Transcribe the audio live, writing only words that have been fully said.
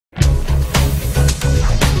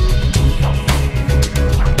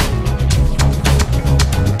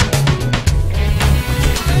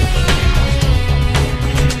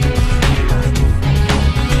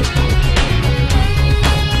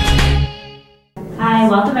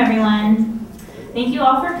welcome everyone. Thank you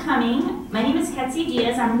all for coming. My name is Ketsi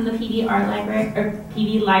Diaz. I'm from the PD Art Library, or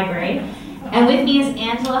PD Library. And with me is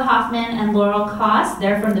Angela Hoffman and Laurel Koss.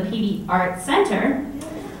 They're from the PD Art Center.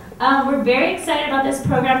 We're very excited about this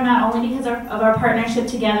program, not only because of our partnership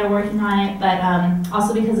together working on it, but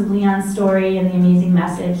also because of Leon's story and the amazing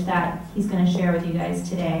message that he's going to share with you guys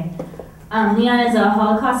today. Leon is a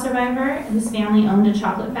Holocaust survivor whose family owned a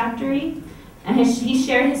chocolate factory. And he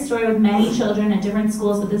shared his story with many children at different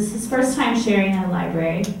schools, but this is his first time sharing in a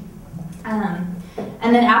library. And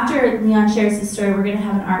then after Leon shares his story, we're going to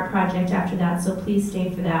have an art project after that, so please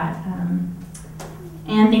stay for that.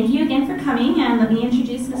 And thank you again for coming, and let me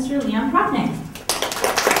introduce Mr. Leon Prochnik.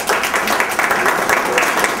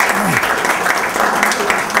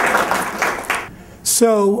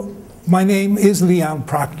 So, my name is Leon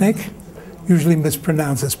Prochnik, usually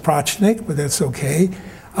mispronounced as Prochnik, but that's okay.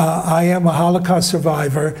 I am a Holocaust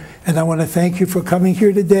survivor, and I want to thank you for coming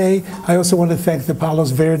here today. I also want to thank the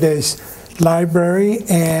Palos Verdes Library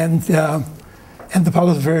and the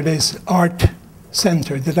Palos Verdes Art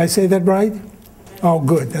Center. Did I say that right? Oh,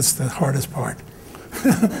 good. That's the hardest part.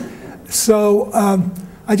 So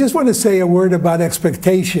I just want to say a word about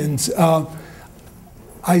expectations.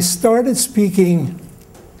 I started speaking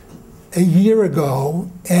a year ago,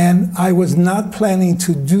 and I was not planning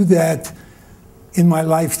to do that in my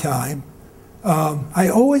lifetime. I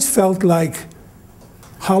always felt like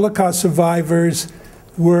Holocaust survivors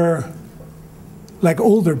were like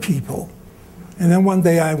older people. And then one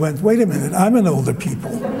day I went, wait a minute, I'm an older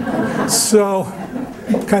people. So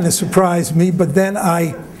it kind of surprised me, but then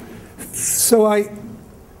I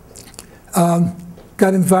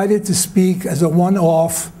got invited to speak as a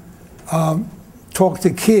one-off, talk to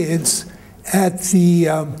kids at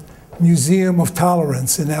the Museum of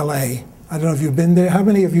Tolerance in LA. I don't know if you've been there. How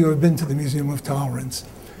many of you have been to the Museum of Tolerance?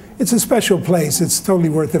 It's a special place. It's totally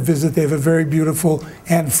worth a visit. They have a very beautiful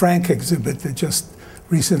Anne Frank exhibit that just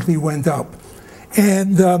recently went up.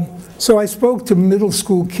 And so I spoke to middle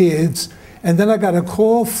school kids, and then I got a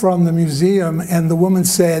call from the museum, and the woman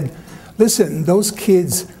said, listen, those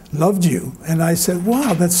kids loved you. And I said,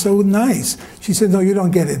 wow, that's so nice. She said, no, you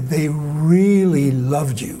don't get it. They really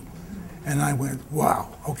loved you. And I went, wow,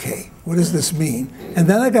 okay, what does this mean? And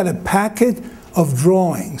then I got a packet of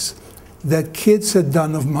drawings that kids had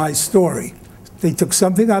done of my story. They took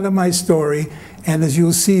something out of my story, and as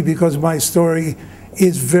you'll see, because my story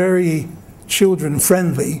is very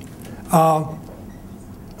children-friendly,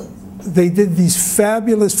 they did these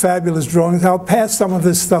fabulous, fabulous drawings. I'll pass some of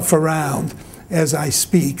this stuff around as I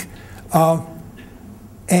speak.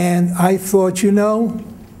 And I thought, you know,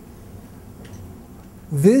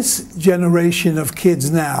 this generation of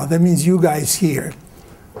kids now, that means you guys here,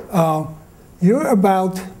 you're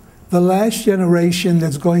about the last generation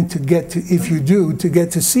that's going to get to, if you do, to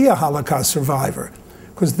get to see a Holocaust survivor,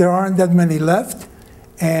 because there aren't that many left.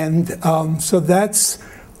 And so that's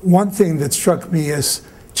one thing that struck me as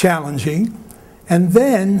challenging. And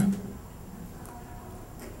then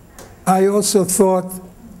I also thought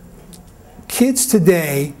kids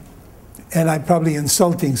today, and I'm probably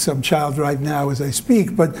insulting some child right now as I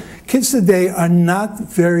speak, but kids today are not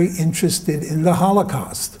very interested in the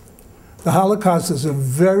Holocaust. The Holocaust is a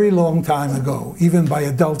very long time ago, even by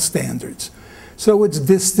adult standards. So it's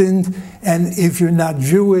distant, and if you're not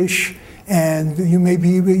Jewish, and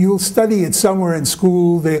you'll study it somewhere in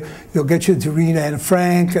school, they'll get you to read Anne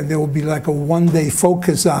Frank, and there will be like a one-day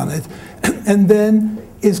focus on it, and then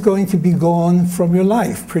it's going to be gone from your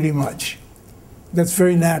life, pretty much. That's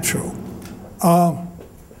very natural.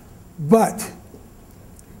 But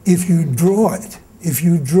if you draw it, if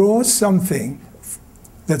you draw something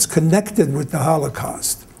that's connected with the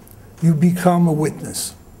Holocaust, you become a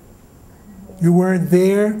witness. You weren't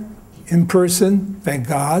there in person, thank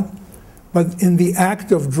God, but in the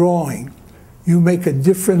act of drawing, you make a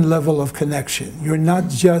different level of connection. You're not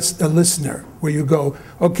just a listener where you go,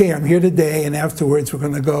 okay, I'm here today, and afterwards we're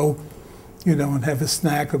going to go, you know, and have a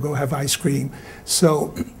snack or go have ice cream.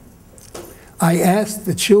 So I asked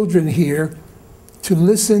the children here to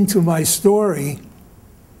listen to my story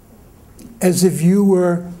as if you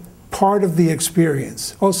were part of the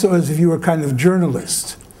experience, also as if you were kind of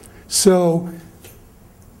journalists. So,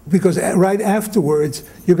 because right afterwards,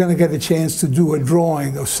 you're going to get a chance to do a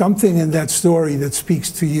drawing of something in that story that speaks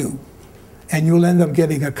to you. And you'll end up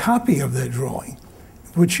getting a copy of that drawing,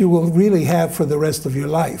 which you will really have for the rest of your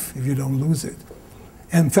life if you don't lose it.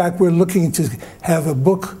 In fact, we're looking to have a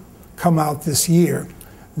book come out this year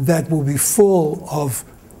that will be full of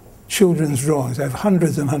children's drawings. I have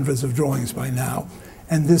hundreds and hundreds of drawings by now,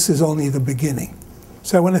 and this is only the beginning.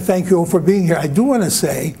 So I want to thank you all for being here. I do want to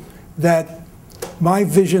say that my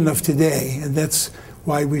vision of today, and that's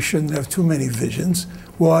why we shouldn't have too many visions,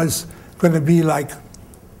 was going to be like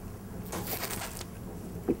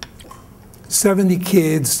 70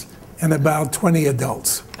 kids and about 20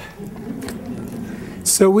 adults.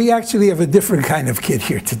 So we actually have a different kind of kid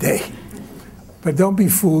here today. But don't be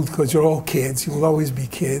fooled, because you're all kids. You will always be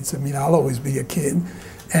kids. I mean, I'll always be a kid.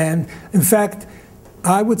 And in fact,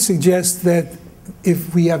 I would suggest that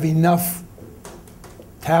if we have enough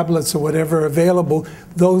tablets or whatever available,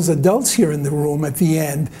 those adults here in the room at the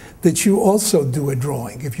end, that you also do a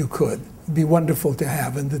drawing, if you could. It'd be wonderful to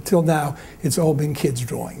have. And until now, it's all been kids'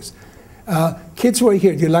 drawings. Kids who are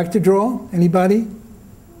here, do you like to draw? Anybody?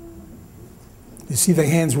 You see the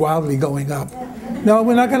hands wildly going up. No,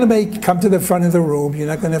 we're not going to come to the front of the room. You're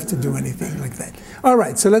not going to have to do anything like that. All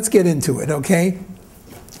right, so let's get into it, okay?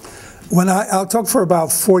 I'll talk for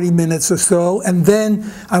about 40 minutes or so, and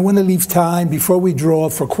then I want to leave time before we draw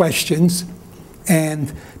for questions,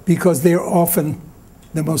 and because they're often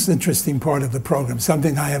the most interesting part of the program,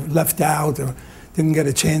 something I have left out or didn't get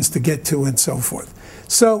a chance to get to and so forth.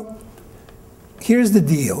 So here's the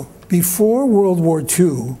deal. Before World War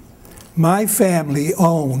II, my family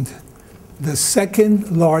owned the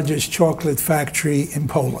second largest chocolate factory in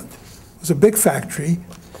Poland. It was a big factory.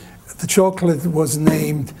 The chocolate was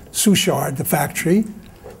named Suchard, the factory,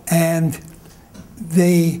 and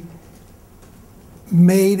they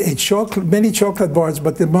made many chocolate bars,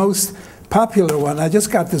 but the most popular one, I just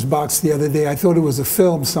got this box the other day. I thought it was a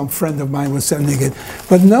film, some friend of mine was sending it.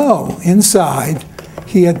 But no, inside,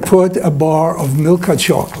 he had put a bar of Milka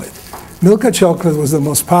chocolate. Milka chocolate was the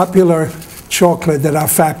most popular chocolate that our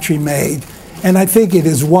factory made. And I think it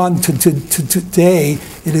is today,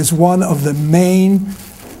 it is one of the main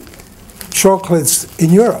chocolates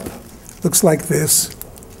in Europe. Looks like this.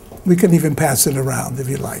 We can even pass it around if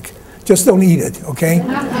you like. Just don't eat it, okay?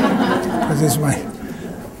 This is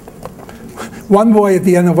one boy at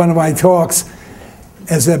the end of one of my talks,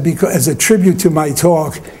 as a tribute to my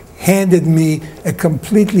talk, handed me a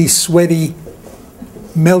completely sweaty,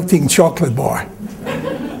 melting chocolate bar.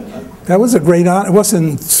 That was a great honor. It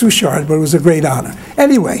wasn't Suchard, but it was a great honor.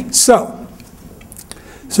 Anyway, so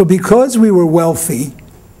because we were wealthy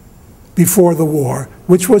before the war,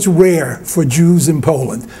 which was rare for Jews in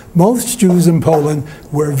Poland, most Jews in Poland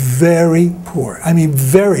were very poor. I mean,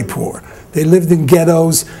 very poor. They lived in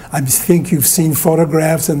ghettos. I think you've seen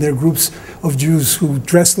photographs, and there are groups of Jews who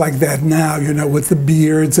dress like that now, you know, with the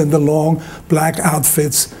beards and the long black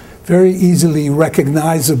outfits, very easily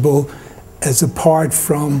recognizable as apart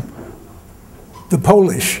from the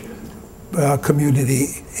Polish community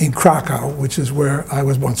in Krakow, which is where I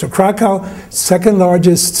was born. So Krakow, second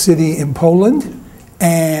largest city in Poland,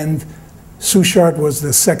 and Suchard was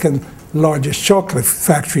the second largest chocolate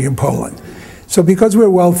factory in Poland. So because we're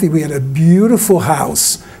wealthy, we had a beautiful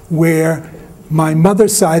house where my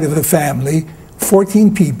mother's side of the family,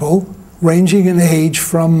 14 people, ranging in age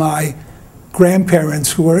from my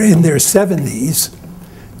grandparents who were in their 70s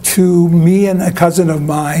to me and a cousin of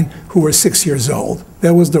mine who were 6 years old.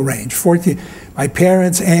 That was the range, 14. My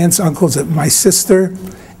parents, aunts, uncles, and my sister.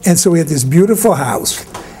 And so we had this beautiful house.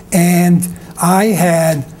 And I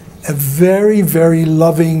had a very, very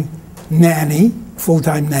loving nanny,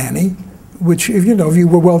 full-time nanny, which, if you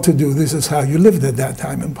were well-to-do, this is how you lived at that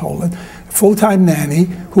time in Poland. Full-time nanny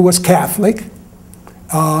who was Catholic.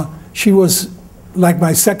 She was like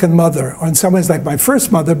my second mother, or in some ways like my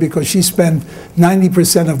first mother, because she spent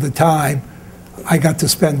 90% of the time I got to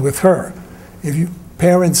spend with her.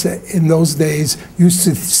 Parents in those days used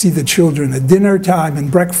to see the children at dinner time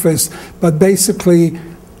and breakfast, but basically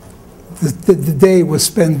the day was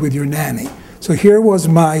spent with your nanny. So here was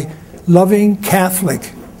my loving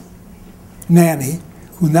Catholic nanny,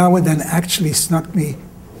 who now and then actually snuck me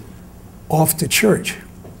off to church.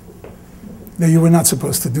 Now, you were not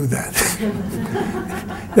supposed to do that.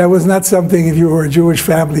 That was not something, if you were a Jewish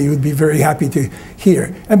family, you would be very happy to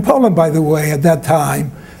hear. And Poland, by the way, at that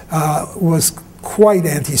time, was quite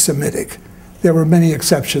anti-Semitic. There were many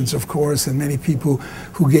exceptions, of course, and many people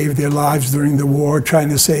who gave their lives during the war trying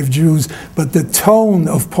to save Jews, but the tone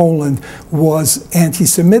of Poland was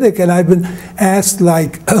anti-Semitic. And I've been asked,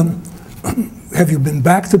 like, have you been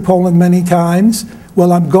back to Poland many times?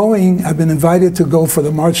 Well, I've been invited to go for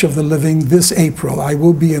the March of the Living this April. I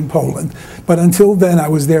will be in Poland. But until then, I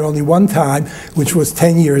was there only one time, which was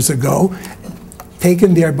 10 years ago,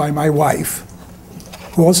 taken there by my wife,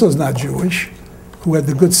 who also is not Jewish, who had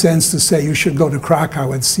the good sense to say, you should go to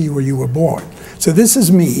Krakow and see where you were born. So this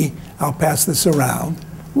is me. I'll pass this around.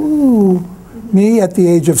 Ooh, me at the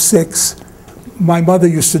age of 6. My mother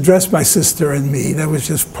used to dress my sister and me. That was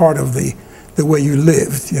just part of the the way you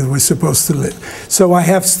lived. You were supposed to live. So I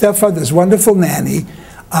have Stefa, this wonderful nanny.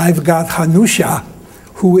 I've got Hanusha,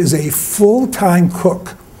 who is a full-time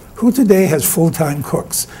cook. Who today has full-time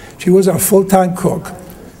cooks? She was our full-time cook.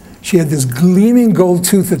 She had this gleaming gold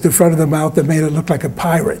tooth at the front of the mouth that made her look like a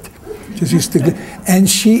pirate. Just used to, and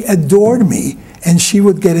she adored me, and she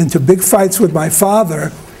would get into big fights with my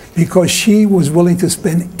father because she was willing to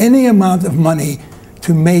spend any amount of money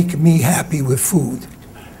to make me happy with food.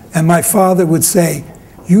 And my father would say,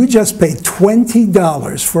 you just paid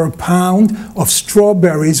 $20 for a pound of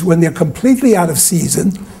strawberries when they're completely out of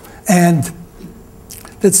season, and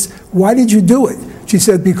why did you do it? She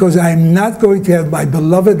said, because I'm not going to have my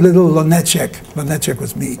beloved little Lonechek, Lonechek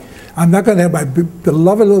was me, I'm not going to have my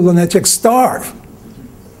beloved little Lonechek starve.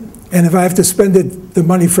 And if I have to spend the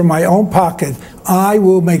money from my own pocket, I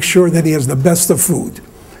will make sure that he has the best of food.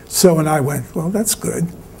 So, and I went, well, that's good.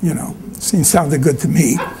 You know, sounded good to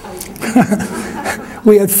me.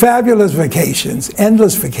 We had fabulous vacations,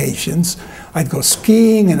 endless vacations. I'd go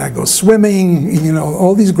skiing and I'd go swimming, you know,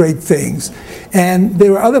 all these great things. And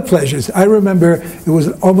there were other pleasures. I remember it was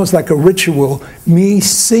almost like a ritual, me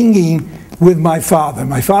singing with my father.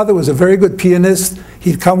 My father was a very good pianist.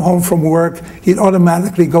 He'd come home from work, he'd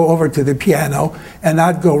automatically go over to the piano, and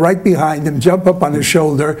I'd go right behind him, jump up on his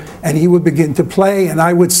shoulder, and he would begin to play, and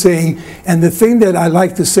I would sing. And the thing that I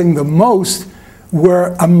liked to sing the most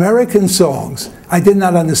were American songs. I did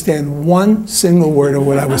not understand one single word of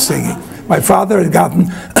what I was singing. My father had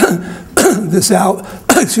gotten this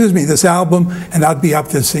album, and I'd be up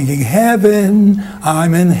there singing, "Heaven,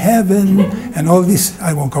 I'm in heaven," and all these.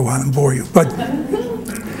 I won't go on and bore you, but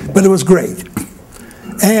it was great.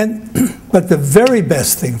 But the very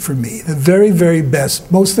best thing for me, the very, very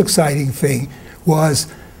best, most exciting thing was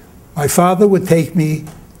my father would take me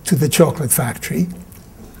to the chocolate factory,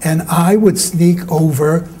 and I would sneak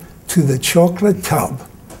over to the chocolate tub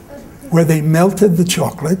where they melted the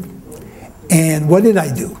chocolate. And what did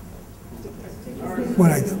I do? What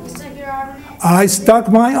did I do? I stuck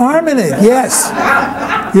my arm in it, yes.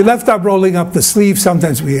 You left out rolling up the sleeve.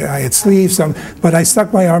 Sometimes I had sleeves, but I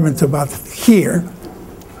stuck my arm into about here.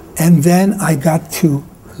 And then I got to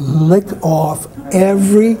lick off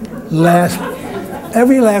every last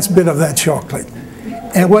bit of that chocolate.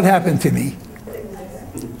 And what happened to me?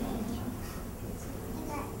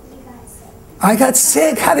 I got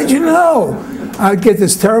sick. How did you know? I'd get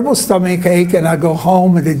this terrible stomach ache, and I'd go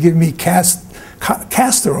home, and they'd give me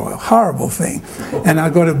castor oil, horrible thing. And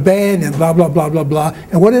I'd go to bed, and blah, blah, blah, blah, blah.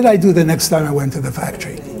 And what did I do the next time I went to the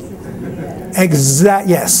factory?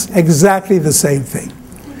 Yes, exactly the same thing.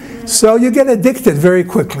 So you get addicted very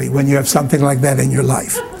quickly when you have something like that in your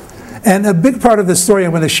life. And a big part of the story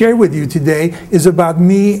I'm going to share with you today is about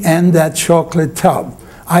me and that chocolate tub.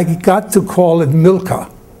 I got to call it Milka,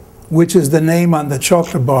 which is the name on the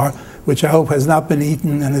chocolate bar, which I hope has not been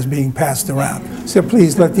eaten and is being passed around. So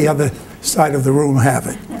please let the other side of the room have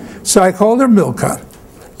it. So I called her Milka,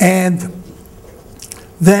 and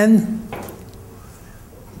then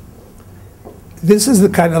this is the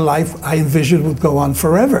kind of life I envisioned would go on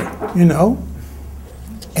forever, you know?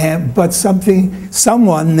 But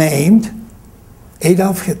someone named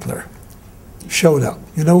Adolf Hitler showed up.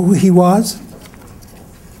 You know who he was?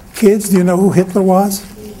 Kids, do you know who Hitler was?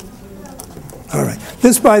 All right.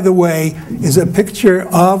 This, by the way, is a picture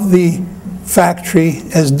of the factory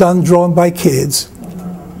as drawn by kids.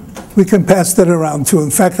 We can pass that around too. In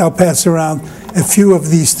fact, I'll pass around a few of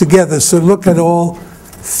these together. So look at all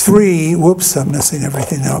three. Whoops, I'm messing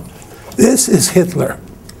everything up. This is Hitler.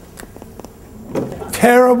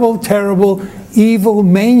 Terrible, terrible, evil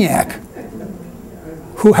maniac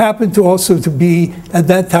who happened to also to be, at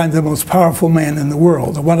that time, the most powerful man in the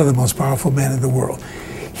world, or one of the most powerful men in the world.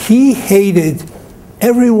 He hated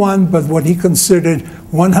everyone but what he considered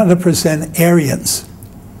 100% Aryans,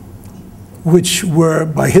 which were,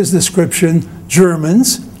 by his description,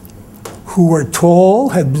 Germans who were tall,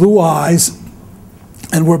 had blue eyes,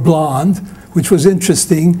 and were blonde, which was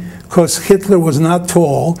interesting because Hitler was not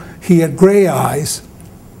tall. He had gray eyes,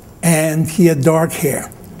 and he had dark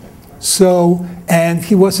hair. So, and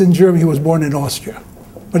he wasn't German, he was born in Austria.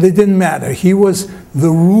 But it didn't matter. He was the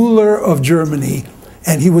ruler of Germany,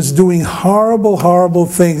 and he was doing horrible, horrible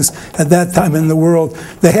things at that time in the world.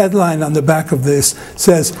 The headline on the back of this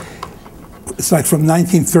says, it's like from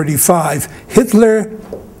 1935, Hitler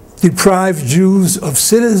deprived Jews of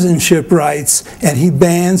citizenship rights, and he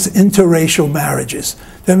bans interracial marriages.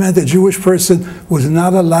 That meant a Jewish person was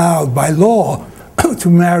not allowed by law to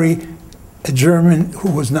marry a German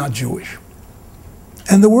who was not Jewish.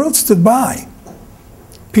 And the world stood by.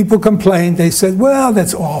 People complained. They said, well,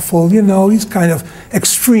 that's awful. You know, he's kind of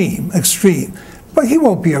extreme. But he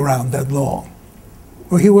won't be around that long.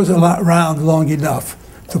 Well, he was around long enough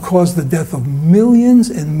to cause the death of millions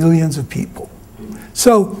and millions of people.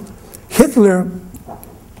 So Hitler,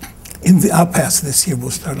 I'll pass this here.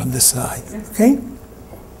 We'll start on this side. Okay? You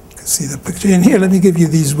can see the picture. And here, let me give you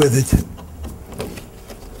these with it.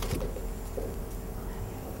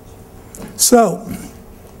 So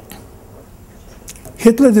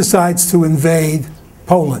Hitler decides to invade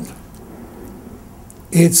Poland.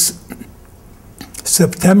 It's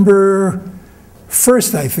September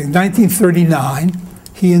 1st, I think, 1939.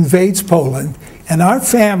 He invades Poland, and our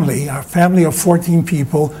family of 14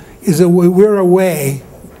 people, we're away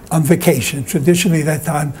on vacation, traditionally that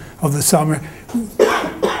time of the summer,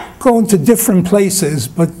 going to different places,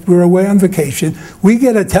 but we're away on vacation. We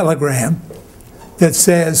get a telegram that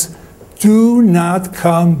says, do not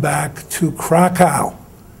come back to Krakow.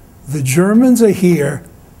 The Germans are here,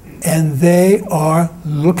 and they are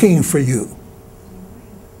looking for you.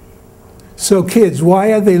 So kids,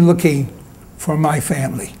 why are they looking for my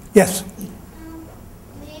family? Yes?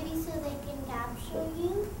 Maybe so they can capture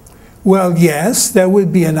you? Well, yes, that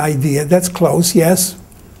would be an idea. That's close, yes.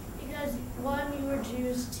 Because one, you were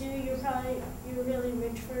Jews, two, you're really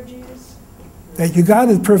rich for Jews. You got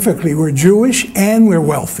it perfectly. We're Jewish and we're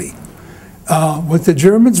wealthy. What the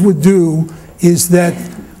Germans would do is that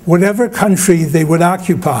whatever country they would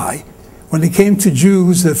occupy, when it came to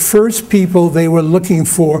Jews, the first people they were looking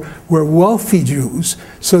for were wealthy Jews,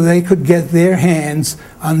 so they could get their hands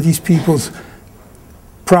on these people's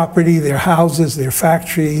property, their houses, their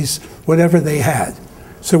factories, whatever they had.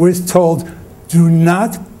 So we're told, do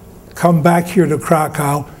not come back here to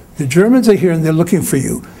Krakow. The Germans are here and they're looking for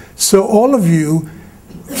you. So all of you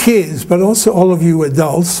kids, but also all of you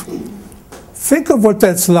adults, think of what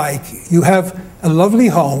that's like. You have a lovely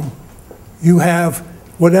home. You have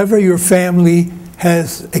whatever your family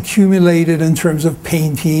has accumulated in terms of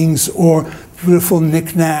paintings or beautiful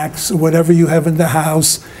knickknacks, or whatever you have in the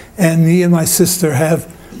house. And me and my sister have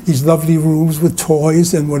these lovely rooms with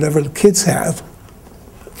toys and whatever the kids have.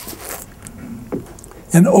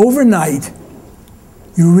 And overnight,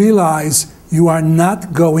 you realize you are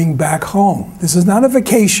not going back home. This is not a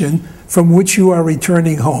vacation from which you are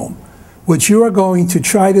returning home. What you are going to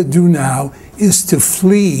try to do now is to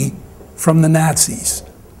flee from the Nazis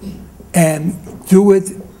and do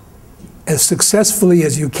it as successfully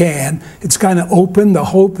as you can. It's kind of open. The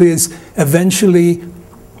hope is eventually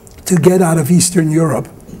to get out of Eastern Europe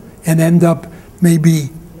and end up maybe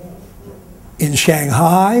in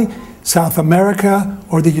Shanghai, South America,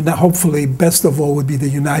 or hopefully, best of all, would be the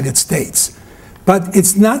United States. But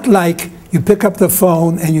it's not like you pick up the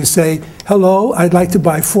phone and you say, hello, I'd like to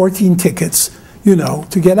buy 14 tickets,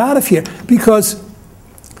 to get out of here. Because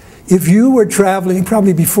if you were traveling,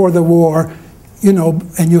 probably before the war,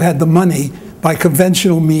 and you had the money by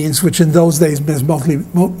conventional means, which in those days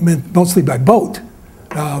meant mostly by boat,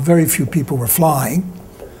 very few people were flying,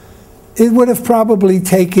 it would have probably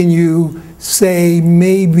taken you, say,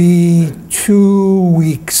 maybe 2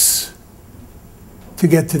 weeks to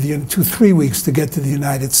get to 3 weeks to get to the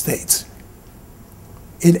United States.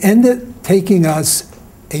 It ended taking us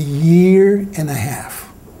a year and a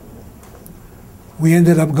half. We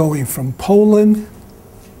ended up going from Poland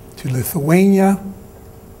to Lithuania,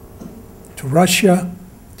 to Russia,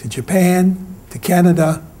 to Japan, to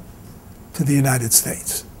Canada, to the United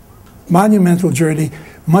States. Monumental journey,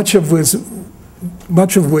 much of which,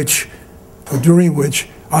 or during which,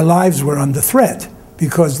 our lives were under threat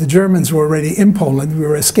because the Germans were already in Poland, we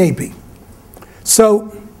were escaping.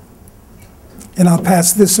 So, and I'll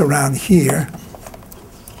pass this around here,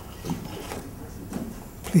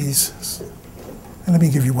 please. And let me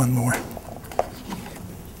give you one more.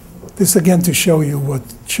 This again to show you what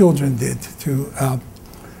children did to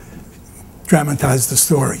dramatize the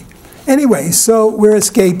story. Anyway, so we're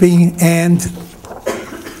escaping, and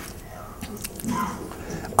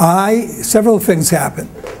several things happen.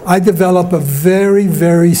 I develop a very,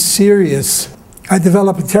 very serious, I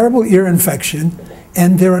develop a terrible ear infection,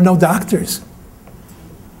 and there are no doctors.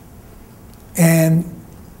 And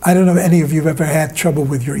I don't know if any of you have ever had trouble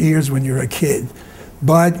with your ears when you're a kid,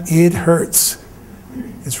 but it hurts.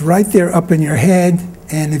 It's right there up in your head,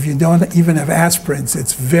 and if you don't even have aspirins,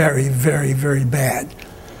 it's very, very, very bad.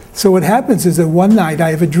 So what happens is that one night I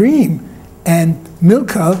have a dream, and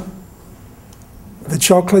Milka, the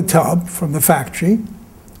chocolate tub from the factory,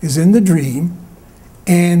 is in the dream,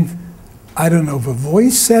 and I don't know if a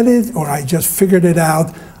voice said it or I just figured it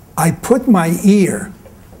out. I put my ear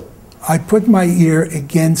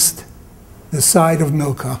against the side of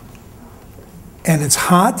Milka, and it's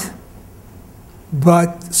hot,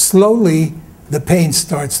 but slowly the pain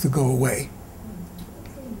starts to go away.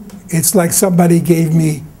 It's like somebody gave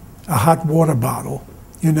me a hot water bottle,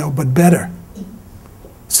 you know, but better.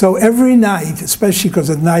 So every night, especially because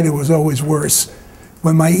at night it was always worse,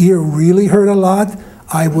 when my ear really hurt a lot,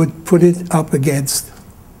 I would put it up against,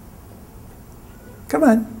 come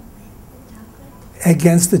on,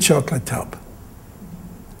 against the chocolate tub.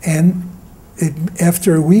 And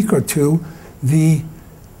after a week or two, the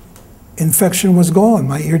infection was gone.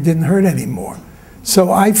 My ear didn't hurt anymore.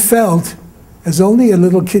 So I felt, as only a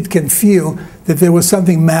little kid can feel, that there was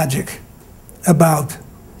something magic about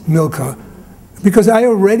Milka, because I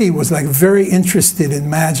already was like very interested in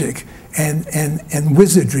magic and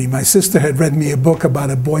wizardry. My sister had read me a book about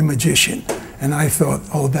a boy magician, and I thought,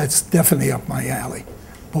 oh, that's definitely up my alley.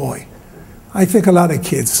 Boy, I think a lot of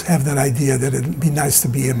kids have that idea that it'd be nice to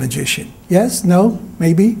be a magician. Yes? No?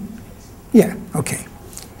 Maybe? Yeah, okay.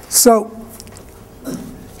 So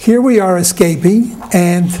here we are escaping,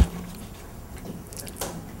 and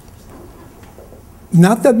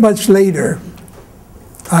not that much later,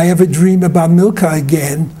 I have a dream about Milka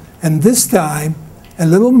again, and this time, a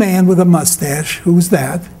little man with a mustache, who's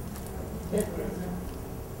that?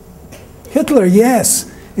 Hitler, yes,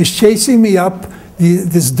 is chasing me up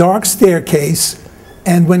this dark staircase,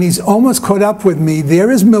 and when he's almost caught up with me, there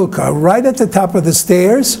is Milka right at the top of the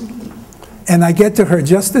stairs, and I get to her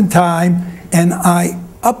just in time, and I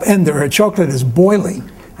upend her. Her chocolate is boiling,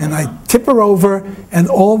 and I tip her over, and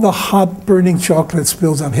all the hot burning chocolate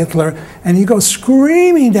spills on Hitler, and he goes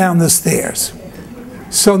screaming down the stairs.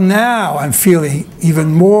 So now I'm feeling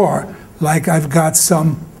even more like I've got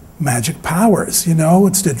some magic powers, you know,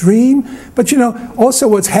 it's the dream. But you know, also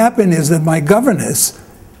what's happened is that my governess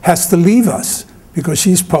has to leave us because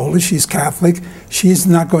she's Polish, she's Catholic, she's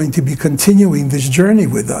not going to be continuing this journey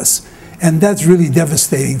with us. And that's really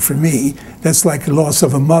devastating for me. That's like the loss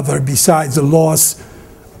of a mother, besides the loss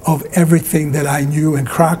of everything that I knew in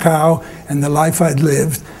Krakow and the life I'd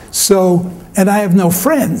lived. So, and I have no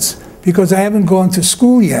friends because I haven't gone to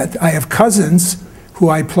school yet. I have cousins who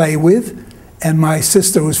I play with, and my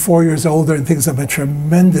sister who's 4 years older and thinks I'm a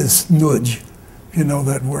tremendous nudge. You know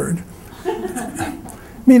that word.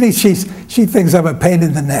 Meaning she thinks I'm a pain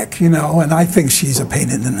in the neck, you know, and I think she's a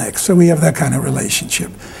pain in the neck. So we have that kind of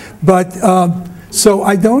relationship. But, so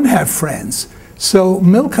I don't have friends. So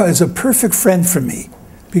Milka is a perfect friend for me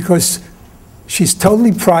because she's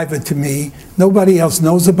totally private to me. Nobody else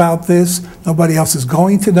knows about this. Nobody else is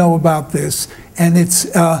going to know about this. And it's,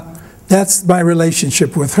 that's my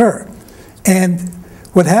relationship with her. And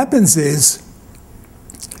what happens is,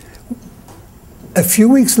 a few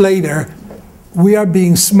weeks later, we are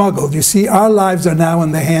being smuggled. You see, our lives are now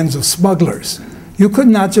in the hands of smugglers. You could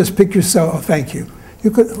not just pick yourself, oh, thank you. You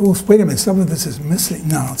could, oh, wait a minute, some of this is missing.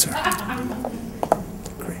 No, it's all right.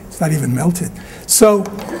 Great, it's not even melted. So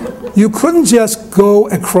you couldn't just go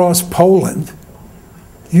across Poland.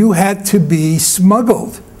 You had to be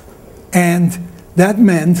smuggled. And that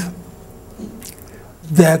meant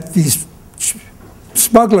that these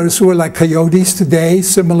smugglers who were like coyotes today,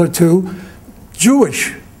 similar to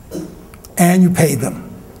Jewish, and you paid them.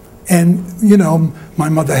 And, you know, my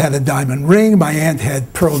mother had a diamond ring, my aunt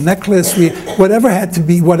had pearl necklace, whatever had to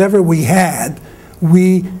be, whatever we had,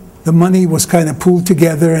 the money was kind of pooled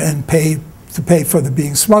together and paid to pay for the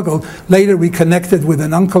being smuggled. Later we connected with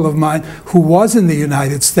an uncle of mine who was in the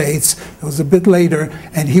United States, it was a bit later,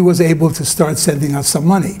 and he was able to start sending us some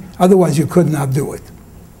money. Otherwise you could not do it.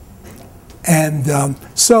 And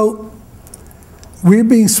so we're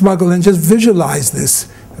being smuggled, and just visualize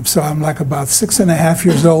this. So I'm like about 6.5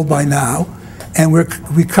 years old by now, and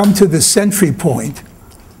we come to the sentry point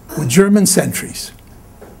with German sentries.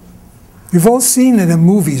 You've all seen it in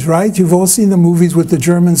movies, right? You've all seen the movies with the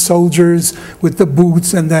German soldiers, with the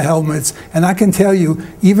boots and the helmets. And I can tell you,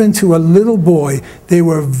 even to a little boy, they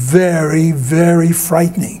were very, very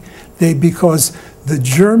frightening. Because the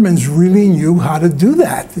Germans really knew how to do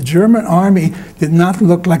that. The German army did not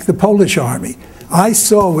look like the Polish army. I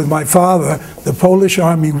saw with my father the Polish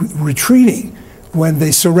army retreating when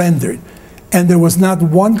they surrendered. And there was not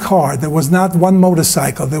one car, there was not one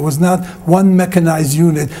motorcycle, there was not one mechanized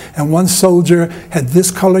unit, and one soldier had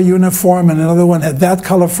this color uniform and another one had that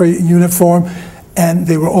color for uniform, and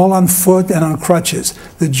they were all on foot and on crutches.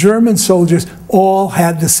 The German soldiers all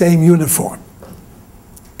had the same uniform.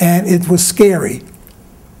 And it was scary.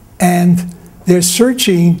 And they're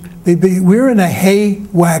searching, we're in a hay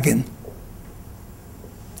wagon.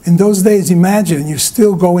 In those days, imagine you're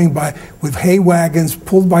still going by with hay wagons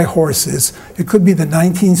pulled by horses. It could be the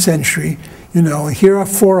 19th century. You know, here are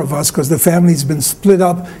 4 of us because the family's been split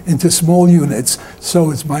up into small units.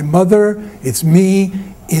 So it's my mother, it's me,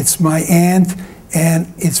 it's my aunt,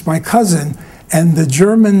 and it's my cousin. And the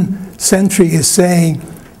German sentry is saying,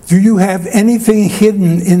 do you have anything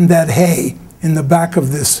hidden in that hay, in the back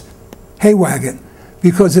of this hay wagon?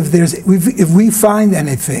 Because if we find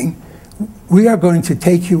anything, we are going to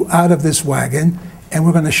take you out of this wagon and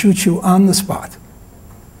we're going to shoot you on the spot.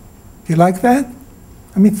 You like that?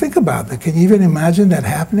 I mean, think about it. Can you even imagine that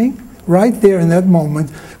happening? Right there in that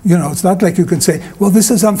moment, you know, it's not like you can say, well,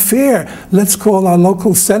 this is unfair. Let's call our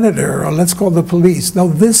local senator or let's call the police. No,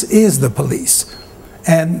 this is the police.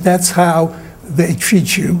 And that's how they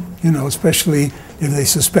treat you, you know, especially if they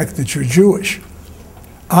suspect that you're Jewish.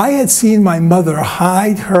 I had seen my mother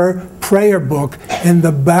hide her prayer book in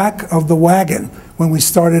the back of the wagon when we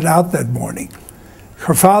started out that morning.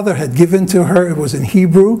 Her father had given to her, it was in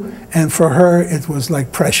Hebrew, and for her it was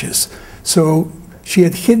like precious. So she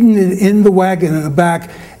had hidden it in the wagon in the back,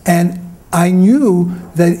 and I knew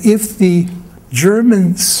that if the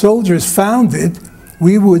German soldiers found it,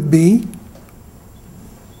 we would be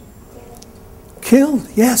killed.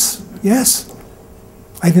 Yes, yes.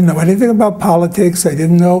 I didn't know anything about politics. I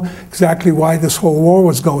didn't know exactly why this whole war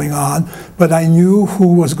was going on, but I knew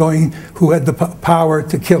who had the power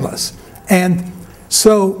to kill us. And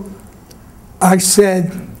so I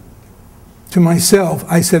said to myself,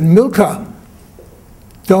 I said, Milka,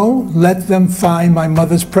 don't let them find my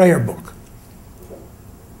mother's prayer book.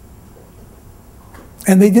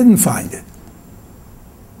 And they didn't find it.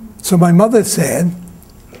 So my mother said,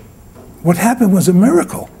 what happened was a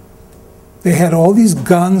miracle. They had all these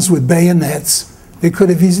guns with bayonets. They could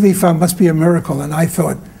have easily found, must be a miracle. And I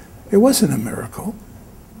thought, it wasn't a miracle.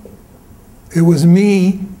 It was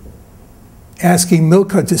me asking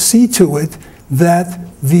Milka to see to it that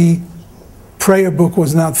the prayer book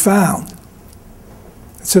was not found.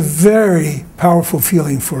 It's a very powerful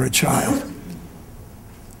feeling for a child.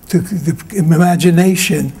 The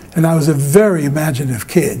imagination, and I was a very imaginative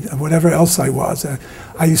kid, whatever else I was.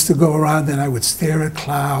 I used to go around and I would stare at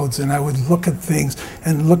clouds and I would look at things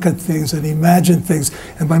and imagine things.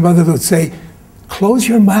 And my mother would say, close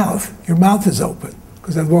your mouth is open.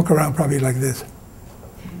 Because I'd walk around probably like this.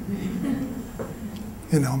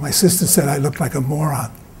 You know, my sister said I looked like a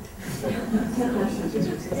moron.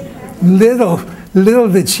 Little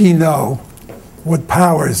did she know what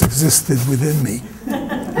powers existed within me.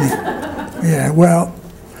 Yeah, well,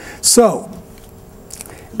 so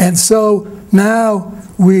now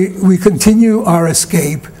we continue our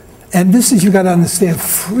escape, and this is, you got to understand,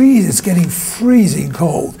 it's getting freezing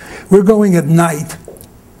cold. We're going at night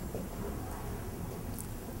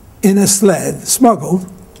in a sled,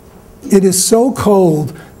 smuggled. It is so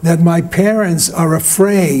cold that my parents are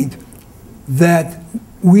afraid that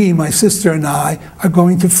we, my sister and I, are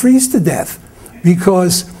going to freeze to death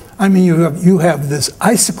because, I mean, you have this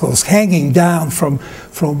icicles hanging down from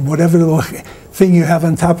whatever little thing you have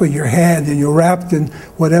on top of your head, and you're wrapped in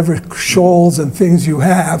whatever shawls and things you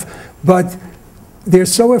have, but they're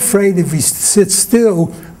so afraid if we sit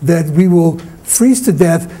still that we will freeze to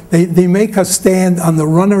death. They make us stand on the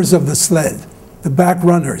runners of the sled, the back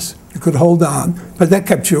runners. You could hold on, but that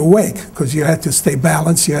kept you awake because you had to stay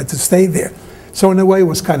balanced, you had to stay there. So in a way it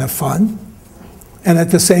was kind of fun, and at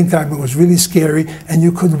the same time it was really scary, and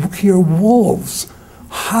you could hear wolves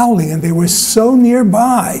howling, and they were so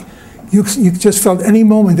nearby. You just felt any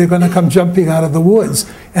moment they're going to come jumping out of the woods.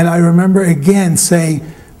 And I remember again saying,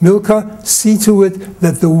 Milka, see to it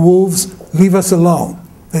that the wolves leave us alone,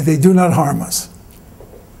 that they do not harm us.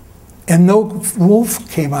 And no wolf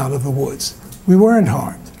came out of the woods. We weren't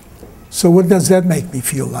harmed. So what does that make me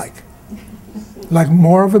feel like? Like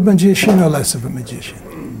more of a magician or less of a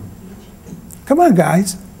magician? Come on,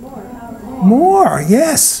 guys. More,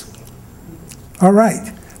 yes. All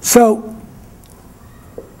right. So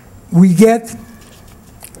we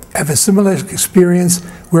have a similar experience.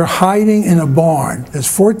 We're hiding in a barn. There's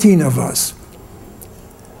 14 of us.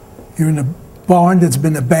 You're in a barn that's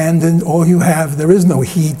been abandoned. All you have, there is no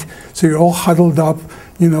heat, so you're all huddled up,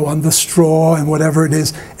 you know, on the straw and whatever it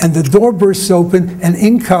is. And the door bursts open, and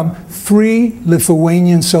in come 3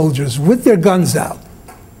 Lithuanian soldiers with their guns out.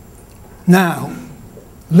 Now,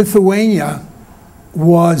 Lithuania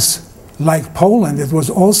was like Poland. It was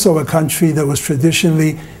also a country that was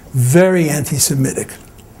traditionally very anti-Semitic.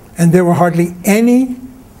 And there were hardly any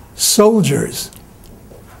soldiers,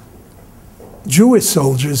 Jewish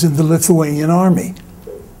soldiers, in the Lithuanian army.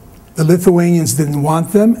 The Lithuanians didn't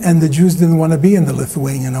want them, and the Jews didn't want to be in the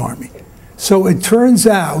Lithuanian army. So it turns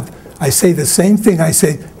out, I say the same thing. I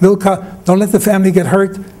say, Milka, don't let the family get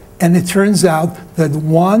hurt, And it turns out that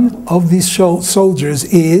one of these soldiers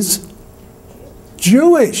is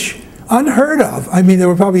Jewish. Unheard of. I mean, there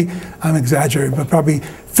were probably, I'm exaggerating, but probably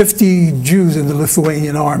 50 Jews in the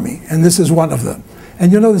Lithuanian army, and this is one of them.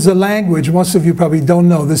 And you know, there's a language, most of you probably don't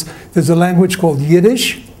know this, there's a language called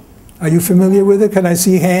Yiddish. Are you familiar with it? Can I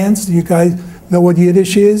see hands? Do you guys know what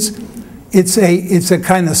Yiddish is? It's a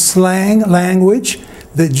kind of slang language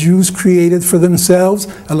that Jews created for themselves,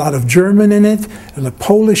 a lot of German in it, and a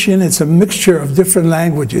Polish in it. It's a mixture of different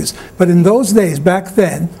languages. But in those days, back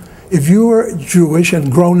then, if you were Jewish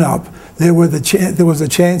and grown up, there was a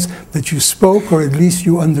chance that you spoke, or at least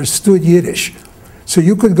you understood Yiddish. So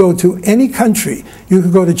you could go to any country. You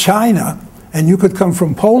could go to China, and you could come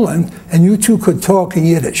from Poland, and you too could talk in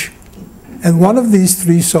Yiddish. And one of these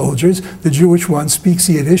three soldiers, the Jewish one, speaks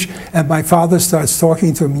Yiddish, and my father starts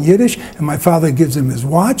talking to him in Yiddish, and my father gives him his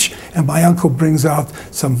watch, and my uncle brings out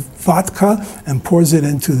some vodka and pours it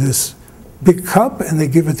into this big cup, and they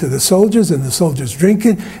give it to the soldiers, and the soldiers drink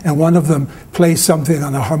it, and one of them plays something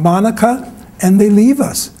on a harmonica, and they leave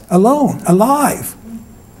us alone, alive.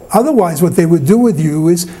 Otherwise, what they would do with you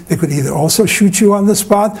is they could either also shoot you on the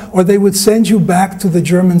spot, or they would send you back to the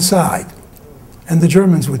German side, and the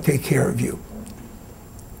Germans would take care of you.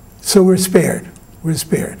 So we're spared. We're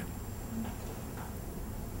spared.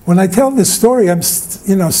 When I tell this story, I'm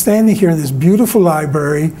standing here in this beautiful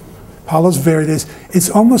library, Palos Verdes. It's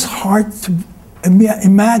almost hard to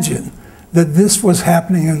imagine that this was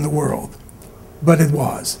happening in the world, but it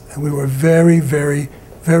was. And we were very, very,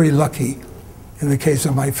 very lucky in the case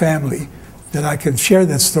of my family that I can share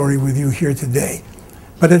that story with you here today.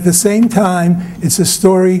 But at the same time, it's a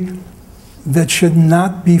story that should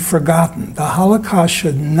not be forgotten. The Holocaust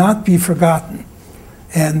should not be forgotten.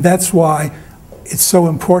 And that's why it's so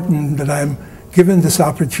important that I'm given this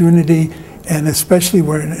opportunity, and especially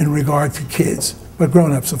in regard to kids, but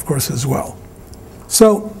grown-ups, of course, as well.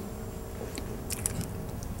 So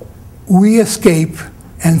we escape,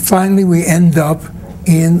 and finally we end up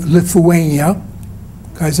in Lithuania.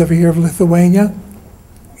 Guys ever hear of Lithuania?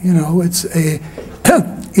 You know,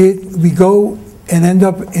 we go and end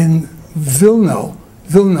up in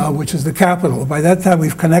Vilna, which is the capital. By that time,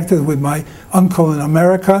 we've connected with my uncle in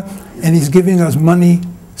America, and he's giving us money,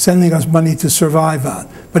 sending us money to survive on.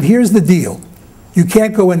 But here's the deal. You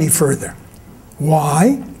can't go any further.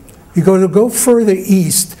 Why? You go further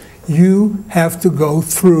east, you have to go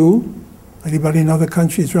through, anybody know the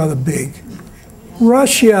country? It's rather big.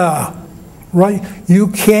 Russia, right? You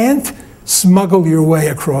can't smuggle your way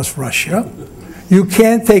across Russia. You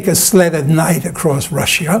can't take a sled at night across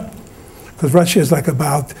Russia, because Russia is like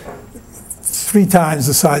about 3 times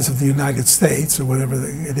the size of the United States, or whatever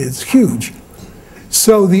it is, huge.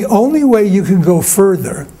 So the only way you can go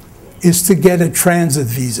further is to get a transit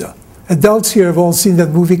visa. Adults here have all seen that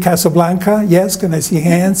movie Casablanca? Yes, can I see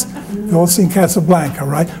hands? You've all seen Casablanca,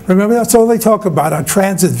 right? Remember, that's all they talk about are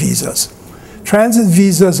transit visas. Transit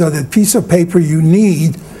visas are that piece of paper you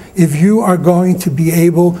need if you are going to be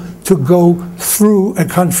able to go through a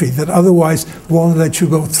country that otherwise won't let you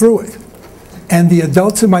go through it. And the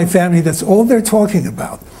adults in my family, that's all they're talking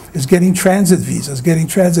about, is getting transit visas, getting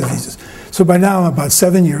transit visas. So by now I'm about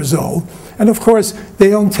 7 years old. And of course,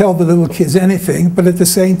 they don't tell the little kids anything, but at the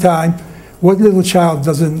same time, what little child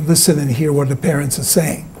doesn't listen and hear what the parents are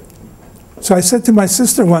saying? So I said to my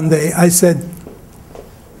sister one day, I said,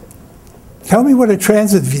 tell me what a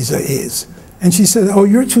transit visa is. And she said, oh,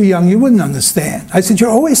 you're too young, you wouldn't understand. I said, you're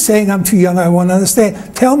always saying I'm too young, I won't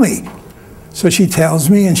understand. Tell me. So she tells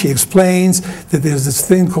me, and she explains that there's this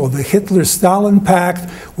thing called the Hitler-Stalin Pact,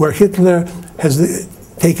 where Hitler has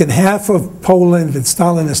taken half of Poland and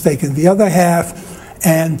Stalin has taken the other half.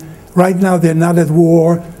 And right now they're not at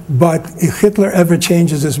war, but if Hitler ever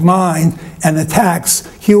changes his mind and attacks,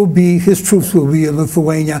 his troops will be in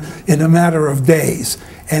Lithuania in a matter of days.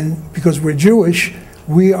 And because we're Jewish,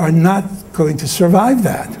 we are not going to survive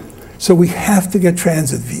that. So we have to get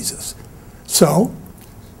transit visas. So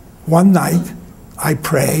one night, I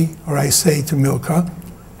pray, or I say to Milka,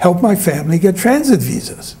 help my family get transit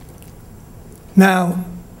visas. Now,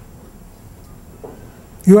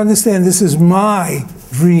 you understand this is my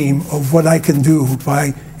dream of what I can do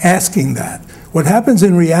by asking that. What happens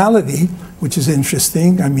in reality, which is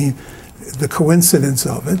interesting, I mean, the coincidence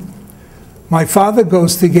of it, my father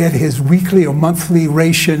goes to get his weekly or monthly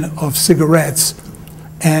ration of cigarettes,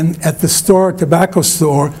 and at the store, tobacco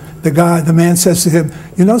store, the man says to him,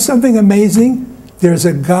 you know something amazing? There's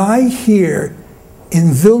a guy here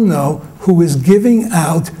in Vilna who is giving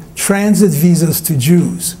out transit visas to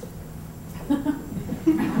Jews.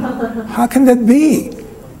 How can that be?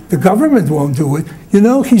 The government won't do it. You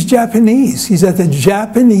know, he's Japanese. He's at the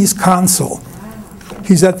Japanese consul.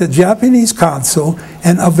 He's at the Japanese consul,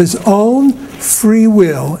 and of his own free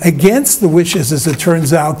will, against the wishes, as it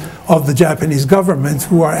turns out, of the Japanese government,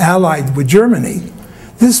 who are allied with Germany,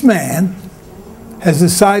 this man has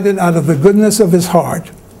decided, out of the goodness of his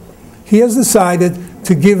heart, he has decided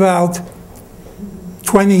to give out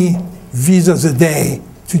 20 visas a day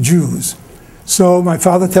to Jews. So my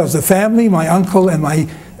father tells the family, my uncle and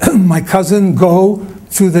my cousin go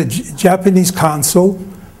to the Japanese consul,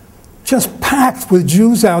 just packed with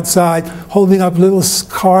Jews outside, holding up little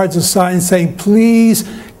cards or signs saying, please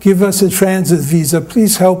give us a transit visa,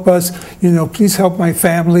 please help us, you know, please help my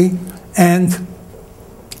family. And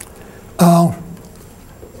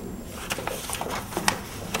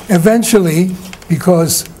eventually,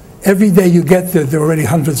 because every day you get there, there are already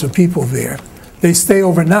hundreds of people there, they stay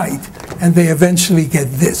overnight, and they eventually get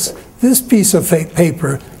this. This piece of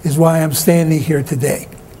paper is why I'm standing here today.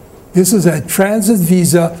 This is a transit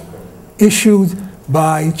visa issued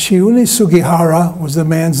by Chiune Sugihara, was the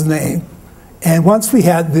man's name. And once we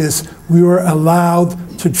had this, we were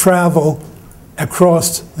allowed to travel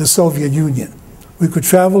across the Soviet Union. We could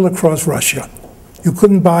travel across Russia. You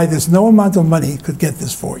couldn't buy this. No amount of money could get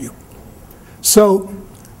this for you. So,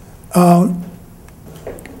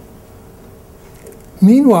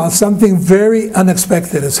 meanwhile, something very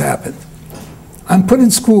unexpected has happened. I'm put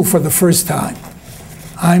in school for the first time.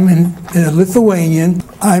 I'm in a Lithuanian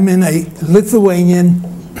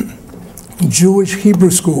Jewish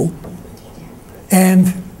Hebrew school.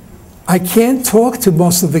 And I can't talk to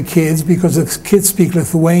most of the kids because the kids speak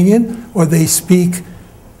Lithuanian or they speak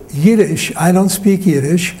Yiddish. I don't speak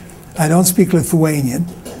Yiddish. I don't speak Lithuanian.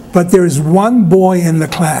 But there is one boy in the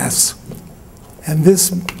class, and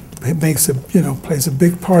this makes a, you know, plays a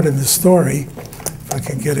big part in the story. If I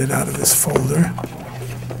can get it out of this folder.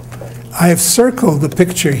 I have circled the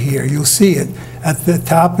picture here. You'll see it. At the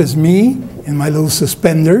top is me in my little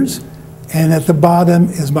suspenders, and at the bottom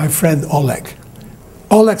is my friend Oleg.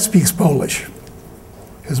 Oleg speaks Polish.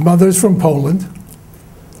 His mother's from Poland,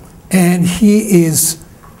 and he is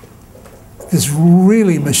this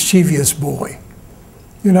really mischievous boy.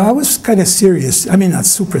 You know, I was kind of serious. I mean, not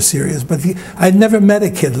super serious, but I'd never met a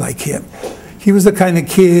kid like him. He was the kind of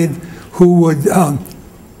kid who would,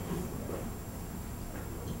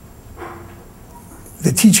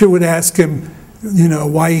 the teacher would ask him, you know,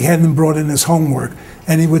 why he hadn't brought in his homework.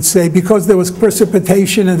 And he would say, because there was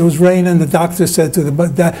precipitation and it was rain, and the doctor said to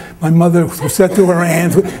my mother said to her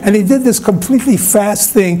aunt, and he did this completely fast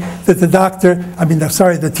thing that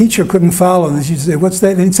the teacher couldn't follow. And she'd say, what's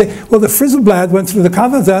that? And he'd say, well, the Frizzleblad went through the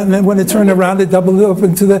Kavazat, and then when it turned around, it doubled up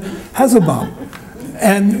into the Hazelbaum.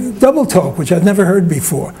 And double talk, which I'd never heard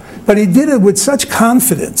before. But he did it with such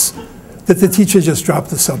confidence that the teacher just dropped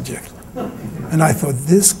the subject. And I thought,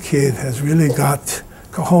 this kid has really got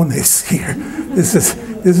cojones here. This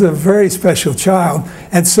is a very special child.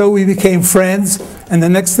 And so we became friends, and the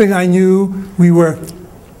next thing I knew, we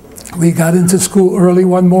got into school early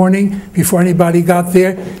one morning before anybody got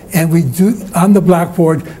there, and on the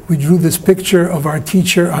blackboard, we drew this picture of our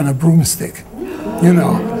teacher on a broomstick. You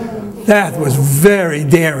know, that was very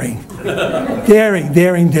daring.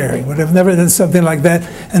 Daring. Would have never done something like that.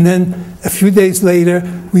 And then a few days later,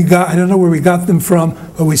 I don't know where we got them from,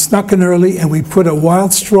 but we snuck in early and we put a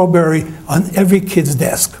wild strawberry on every kid's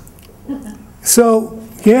desk. So,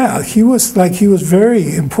 yeah, he was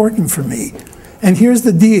very important for me. And here's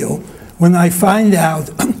the deal. When I find out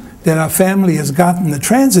that our family has gotten the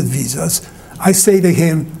transit visas, I say to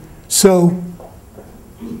him, so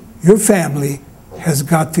your family has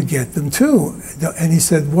got to get them too. And he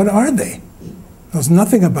said, what are they? Knows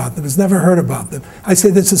nothing about them, has never heard about them. I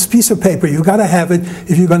said, there's this piece of paper, you've got to have it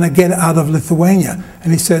if you're going to get out of Lithuania.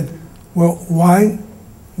 And he said, well, why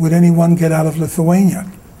would anyone get out of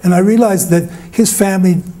Lithuania? And I realized that his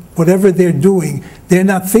family, whatever they're doing, they're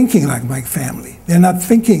not thinking like my family. They're not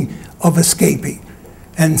thinking of escaping.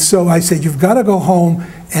 And so I said, you've got to go home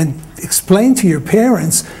and explain to your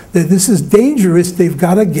parents that this is dangerous, they've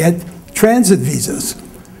got to get transit visas.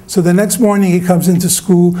 So the next morning he comes into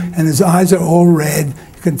school and his eyes are all red.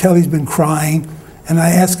 You can tell he's been crying. And I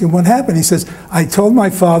ask him what happened. He says, I told my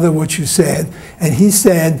father what you said, and he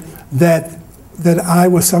said that I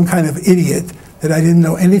was some kind of idiot, that I didn't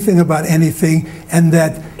know anything about anything, and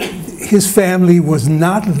that his family was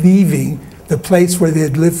not leaving the place where they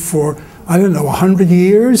had lived for, I don't know, 100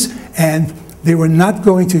 years, and they were not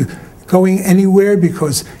going anywhere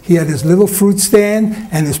because he had his little fruit stand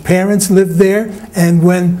and his parents lived there. And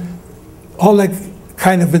when Oleg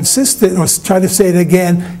kind of insisted or tried to say it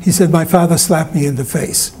again, he said, my father slapped me in the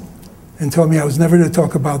face and told me I was never to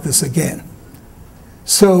talk about this again.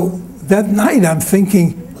 So that night I'm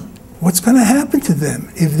thinking, what's going to happen to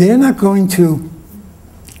them? If they're not going to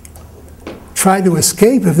try to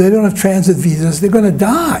escape, if they don't have transit visas, they're going to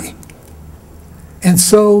die. And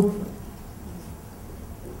so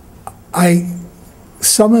I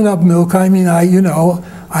summoned up Milka. I mean, I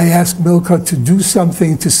asked Milka to do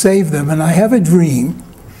something to save them, and I have a dream,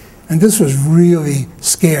 and this was really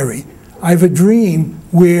scary. I have a dream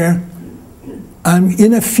where I'm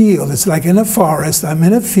in a field. It's like in a forest. I'm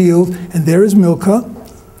in a field, and there is Milka,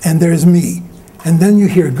 and there's me. And then you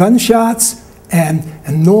hear gunshots and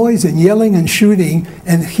noise and yelling and shooting,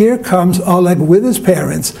 and here comes Oleg with his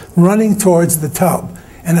parents running towards the tub.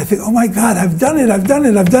 And I think, oh my God, I've done it, I've done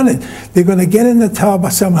it, I've done it. They're going to get in the tub,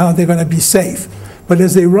 somehow they're going to be safe. But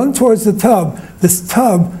as they run towards the tub, this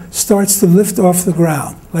tub starts to lift off the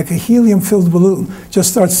ground, like a helium-filled balloon,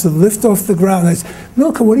 just starts to lift off the ground. I say,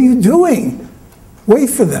 Milka, what are you doing? Wait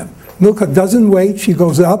for them. Milka doesn't wait, she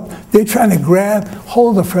goes up. They're trying to grab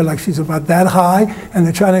hold of her like she's about that high, and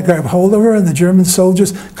they're trying to grab hold of her, and the German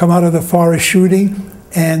soldiers come out of the forest shooting,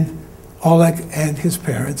 and Oleg and his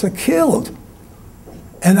parents are killed.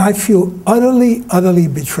 And I feel utterly, utterly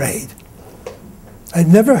betrayed. I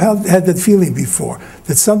never had that feeling before,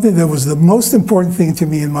 that something that was the most important thing to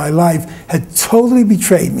me in my life had totally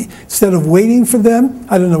betrayed me. Instead of waiting for them,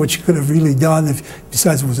 I don't know what she could have really done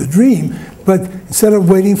besides it was a dream, but instead of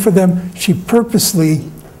waiting for them, she purposely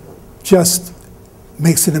just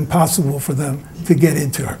makes it impossible for them to get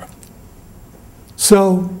into her.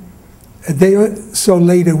 So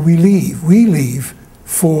later we leave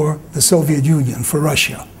for the Soviet Union, for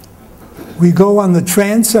Russia. We go on the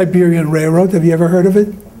Trans-Siberian Railroad. Have you ever heard of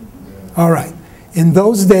it? All right. In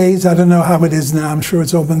those days, I don't know how it is now, I'm sure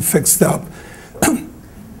it's all been fixed up.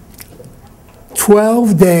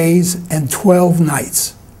 12 days and 12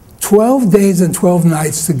 nights. 12 days and 12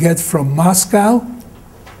 nights to get from Moscow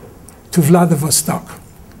to Vladivostok.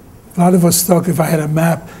 Vladivostok, if I had a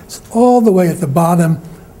map, is all the way at the bottom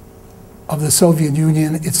of the Soviet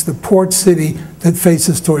Union. It's the port city that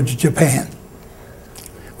faces towards Japan.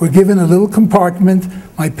 We're given a little compartment,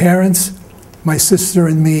 my parents, my sister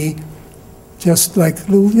and me, just like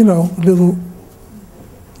little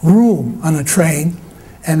room on a train.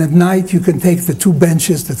 And at night you can take the two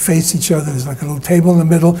benches that face each other. There's like a little table in the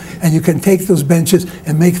middle, and you can take those benches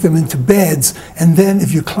and make them into beds. And then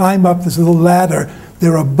if you climb up this little ladder,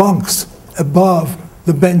 there are bunks above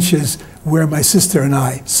the benches where my sister and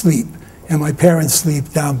I sleep, and my parents sleep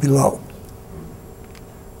down below.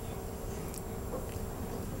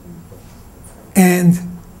 And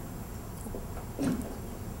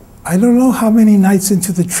I don't know how many nights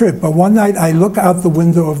into the trip, but one night I look out the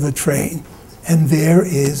window of the train, and there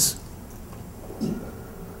is,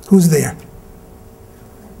 who's there?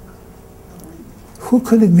 Who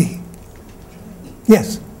could it be?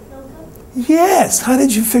 Yes? Yes, how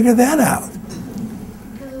did you figure that out?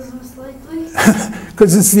 Because it's most likely.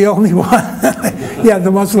 Because it's the only one. Yeah,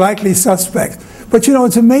 the most likely suspect. But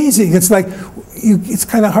it's amazing. It's like, it's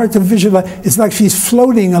kind of hard to visualize. It's like she's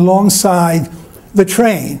floating alongside the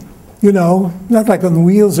train, not like on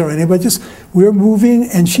wheels or anything, but just we're moving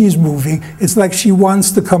and she's moving. It's like she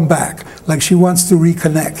wants to come back, like she wants to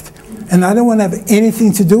reconnect. And I don't want to have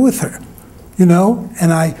anything to do with her,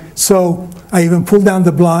 And so I even pulled down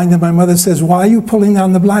the blind, and my mother says, why are you pulling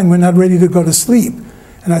down the blind? We're not ready to go to sleep.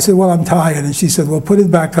 And I said, well, I'm tired. And she said, well, put it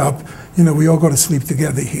back up. We all go to sleep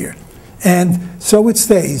together here. And so it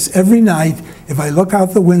stays. Every night, if I look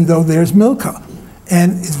out the window, there's Milka.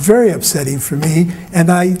 And it's very upsetting for me.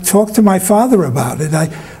 And I talk to my father about it.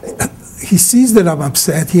 He sees that I'm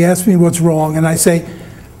upset. He asks me what's wrong. And I say,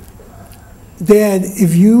 Dad,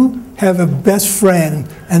 if you have a best friend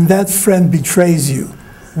and that friend betrays you,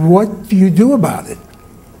 what do you do about it?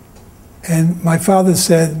 And my father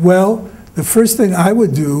said, well, the first thing I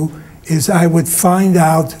would do is I would find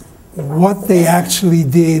out what they actually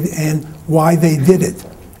did and why they did it,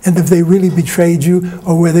 and if they really betrayed you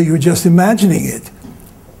or whether you were just imagining it.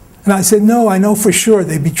 And I said, no, I know for sure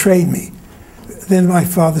they betrayed me. Then my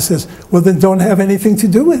father says, well, then don't have anything to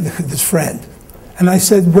do with this friend. And I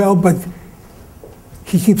said, well, but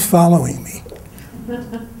he keeps following me.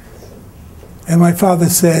 And my father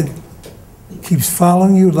said, keeps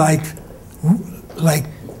following you like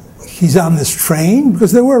he's on this train?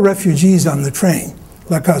 Because there were refugees on the train,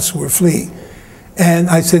 like us who were fleeing. And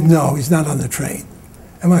I said, no, he's not on the train.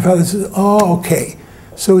 And my father says, oh, okay.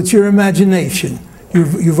 So it's your imagination.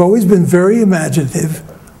 You've always been very imaginative.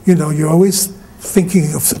 You're always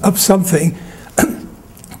thinking of something.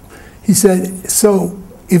 He said, so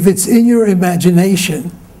if it's in your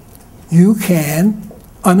imagination, you can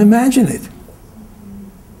unimagine it.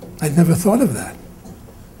 I'd never thought of that.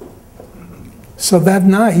 So that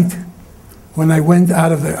night, when I went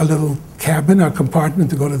out of a little cabin or compartment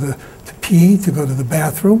to go to pee, to go to the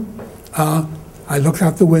bathroom, I looked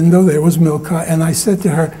out the window, there was Milka, and I said to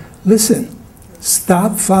her, listen,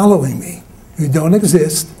 stop following me. You don't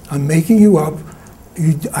exist, I'm making you up,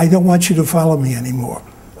 I don't want you to follow me anymore.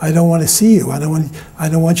 I don't want to see you, I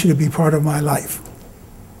don't want you to be part of my life.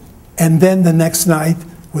 And then the next night,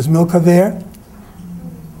 was Milka there?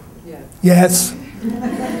 Yes.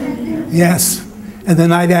 Yes. And the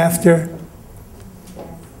night after?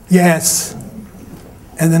 Yes.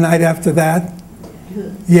 And the night after that?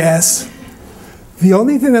 Yes. The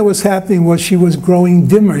only thing that was happening was she was growing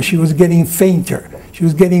dimmer. She was getting fainter. She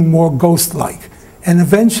was getting more ghost-like. And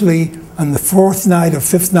eventually, on the fourth night or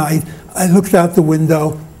fifth night, I looked out the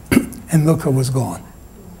window, and Milka was gone.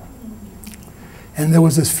 And there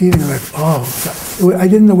was this feeling like, oh, God. I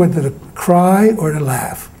didn't know whether to cry or to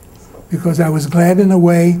laugh, because I was glad in a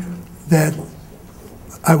way that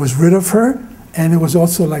I was rid of her, and it was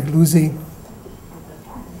also like losing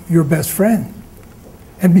your best friend.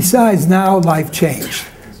 And besides, now life changed,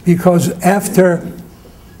 because after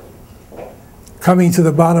coming to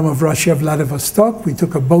the bottom of Russia, Vladivostok, we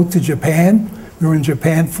took a boat to Japan. We were in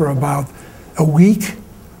Japan for about a week.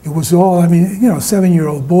 It was all, I mean, you know,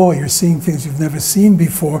 7-year-old boy, you're seeing things you've never seen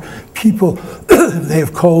before. People, they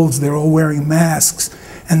have colds, they're all wearing masks,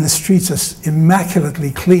 and the streets are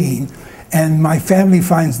immaculately clean. And my family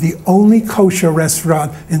finds the only kosher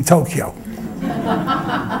restaurant in Tokyo.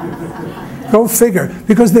 Go figure,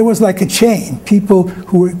 because there was like a chain. People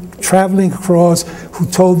who were traveling across, who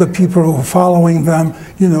told the people who were following them,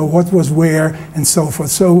 you know, what was where, and so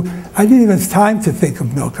forth. So I didn't even have time to think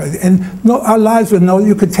of Milka. And no, our lives were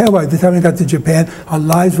you could tell by the time we got to Japan, our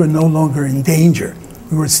lives were no longer in danger.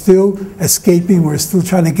 We were still escaping, we were still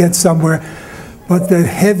trying to get somewhere, but the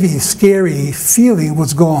heavy, scary feeling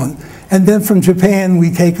was gone. And then from Japan,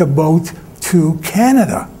 we take a boat to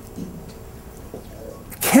Canada.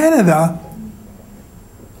 Canada,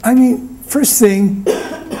 I mean, first thing,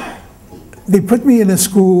 they put me in a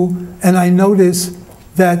school, and I noticed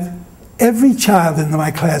that every child in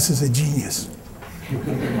my class is a genius.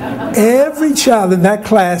 Every child in that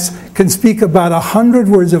class can speak about 100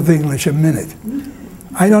 words of English a minute.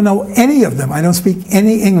 I don't know any of them. I don't speak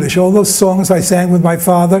any English. All those songs I sang with my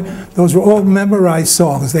father, those were all memorized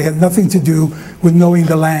songs. They had nothing to do with knowing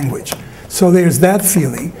the language. So there's that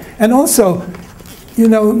feeling. And also, you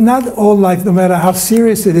know, not all life, no matter how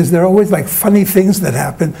serious it is, there are always like funny things that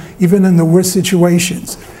happen, even in the worst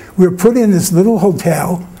situations. We were put in this little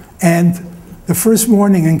hotel, and the first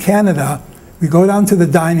morning in Canada, we go down to the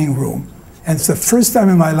dining room, and it's the first time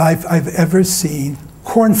in my life I've ever seen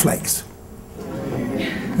cornflakes.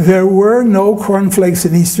 There were no cornflakes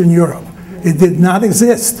in Eastern Europe. It did not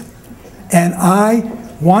exist. And I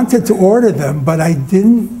wanted to order them, but I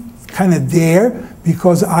didn't kind of dare,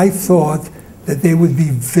 because I thought that they would be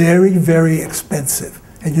very, very expensive.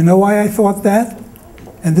 And you know why I thought that?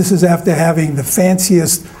 And this is after having the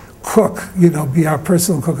fanciest cook, you know, be our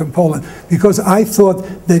personal cook in Poland, because I thought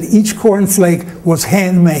that each cornflake was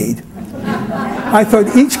handmade. I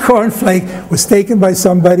thought each cornflake was taken by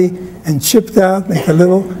somebody and chipped out, make a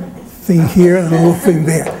little thing here and a little thing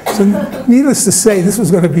there. So needless to say, this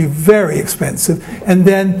was going to be very expensive. And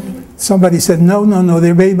then somebody said, no, no, no,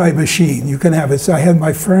 they're made by machine. You can have it. So I had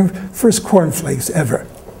my first cornflakes ever.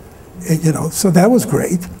 You know, so that was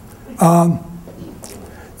great.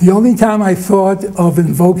 The only time I thought of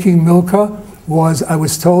invoking Milka was I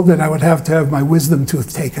was told that I would have to have my wisdom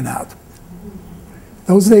tooth taken out.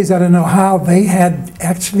 Those days, I don't know how, they had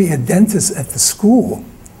actually a dentist at the school.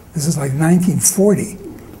 This is like 1940.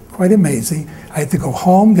 Quite amazing. I had to go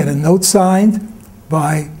home, get a note signed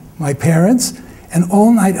by my parents, and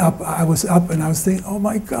all night up, I was up and I was thinking, oh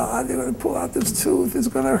my God, they're going to pull out this tooth, it's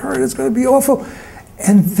going to hurt, it's going to be awful.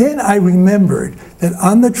 And then I remembered that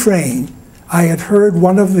on the train, I had heard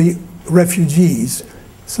one of the refugees,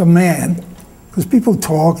 some man, because people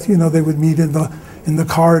talked, you know, they would meet in the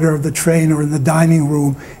corridor of the train or in the dining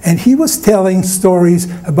room, and he was telling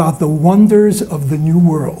stories about the wonders of the New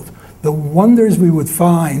World, the wonders we would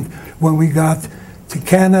find when we got to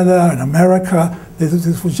Canada and America.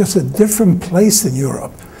 This was just a different place than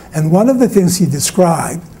Europe. And one of the things he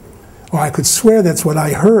described, or I could swear that's what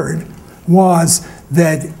I heard, was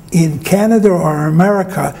that in Canada or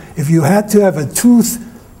America, if you had to have a tooth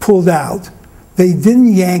pulled out, they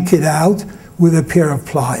didn't yank it out with a pair of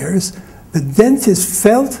pliers. The dentist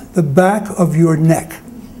felt the back of your neck,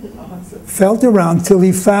 felt around till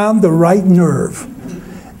he found the right nerve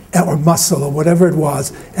or muscle or whatever it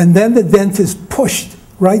was, and then the dentist pushed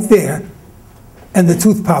right there, and the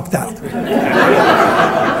tooth popped out.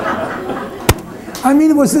 I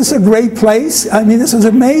mean, was this a great place? I mean, this was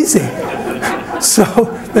amazing. So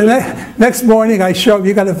the next morning I show up,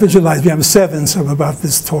 you got to visualize me, I'm 7, so I'm about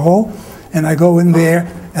this tall, and I go in there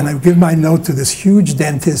and I give my note to this huge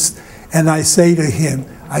dentist, and I say to him,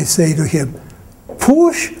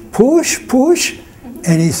 push, push, push,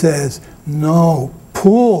 and he says, no,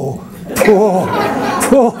 pull, pull,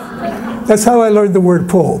 pull. That's how I learned the word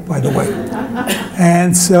pull, by the way.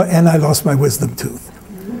 And I lost my wisdom tooth.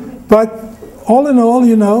 But all in all,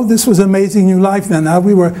 you know, this was amazing new life. Now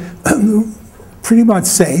we were pretty much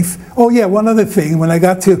safe. Oh yeah, one other thing. When I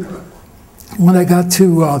got to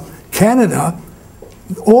Canada,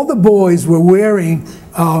 all the boys were wearing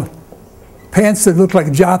pants that looked like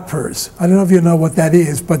jodhpurs. I don't know if you know what that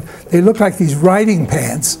is, but they look like these riding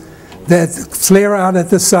pants that flare out at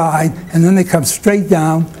the side, and then they come straight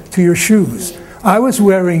down to your shoes. I was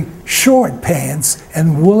wearing short pants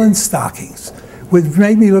and woolen stockings, which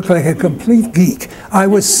made me look like a complete geek. I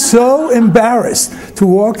was so embarrassed to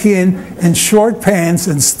walk in short pants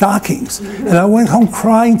and stockings. And I went home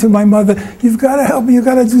crying to my mother, you've got to help me, you've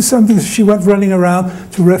got to do something. She went running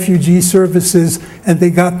around to refugee services, and they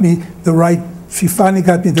got me she finally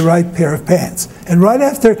got me the right pair of pants. And right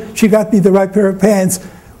after she got me the right pair of pants,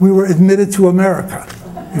 we were admitted to America.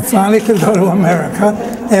 We finally could go to America,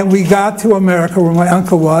 and we got to America where my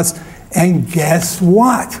uncle was, and guess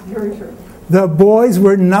what? Very true. The boys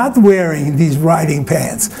were not wearing these riding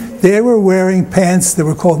pants. They were wearing pants that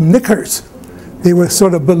were called knickers. They were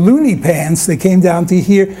sort of balloony pants. They came down to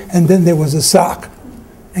here, and then there was a sock.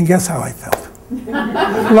 And guess how I felt?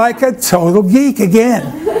 Like a total geek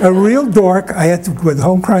again. A real dork. I had to go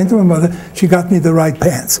home crying to my mother. She got me the right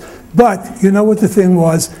pants. But you know what the thing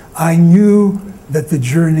was? I knew that the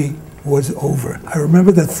journey was over. I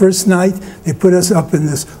remember that first night, they put us up in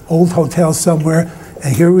this old hotel somewhere,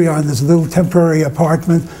 and here we are in this little temporary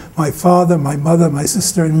apartment. My father, my mother, my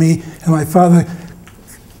sister, and me. And my father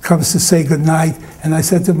comes to say goodnight. And I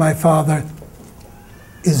said to my father,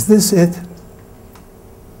 is this it?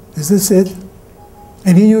 Is this it?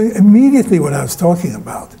 And he knew immediately what I was talking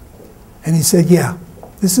about. And he said, yeah,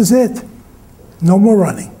 this is it. No more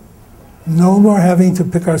running. No more having to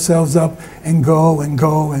pick ourselves up and go and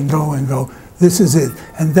go and go and go. This is it.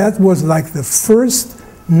 And that was like the first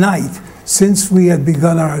night since we had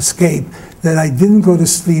begun our escape that I didn't go to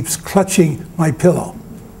sleep clutching my pillow.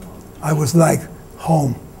 I was like,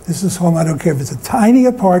 home. This is home. I don't care if it's a tiny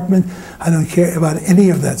apartment. I don't care about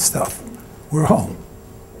any of that stuff. We're home.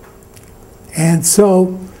 And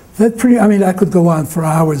so I mean, I could go on for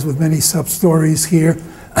hours with many sub-stories here,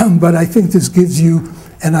 but I think this gives you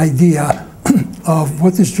an idea of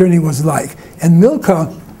what this journey was like. And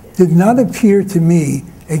Milka did not appear to me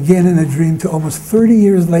again in a dream till almost 30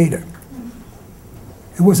 years later.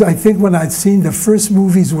 It was, I think, when I'd seen the first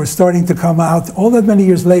movies were starting to come out, all that many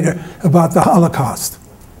years later, about the Holocaust.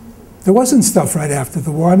 There wasn't stuff right after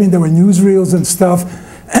the war. I mean, there were newsreels and stuff,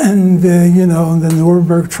 and you know, the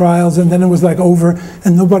Nuremberg trials, and then it was like over,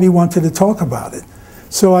 and nobody wanted to talk about it.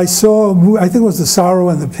 So I saw, I think it was The Sorrow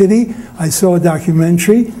and the Pity. I saw a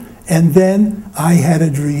documentary, and then I had a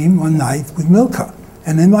dream one night with Milka.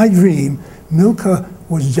 And in my dream, Milka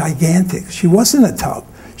was gigantic. She wasn't a tub.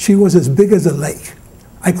 She was as big as a lake.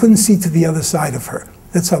 I couldn't see to the other side of her.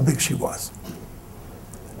 That's how big she was.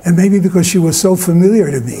 And maybe because she was so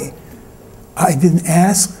familiar to me, I didn't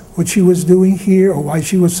ask what she was doing here or why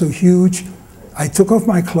she was so huge. I took off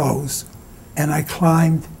my clothes and I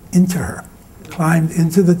climbed into her, climbed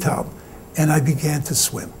into the tub, and I began to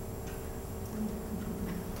swim.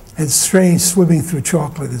 It's strange, swimming through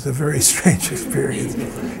chocolate is a very strange experience.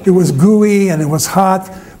 It was gooey and it was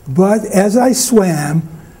hot, but as I swam,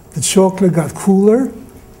 the chocolate got cooler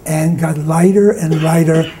and got lighter and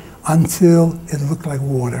lighter until it looked like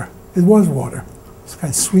water. It was water. It's kind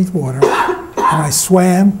of sweet water. And I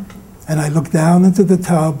swam, and I looked down into the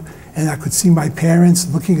tub, and I could see my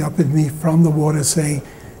parents looking up at me from the water saying,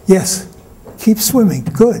 yes, keep swimming,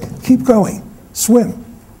 good, keep going, swim.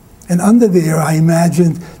 And under there, I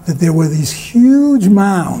imagined that there were these huge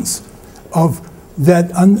mounds of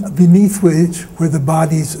that beneath which were the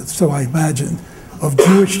bodies, so I imagined, of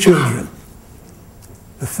Jewish children.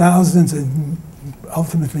 The thousands and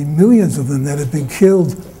ultimately millions of them that had been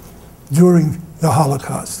killed during the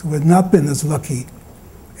Holocaust, who had not been as lucky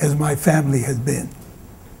as my family had been.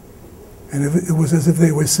 And it was as if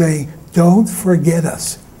they were saying, don't forget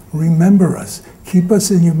us, remember us, keep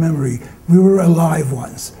us in your memory. We were alive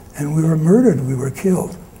once, and we were murdered, we were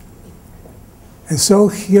killed. And so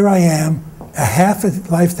here I am, a half a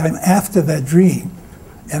lifetime after that dream,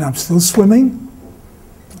 and I'm still swimming.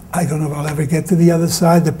 I don't know if I'll ever get to the other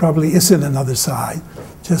side. There probably isn't another side.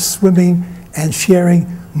 Just swimming and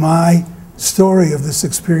sharing my story of this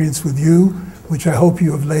experience with you, which I hope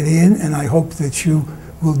you have let in, and I hope that you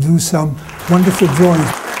will do some wonderful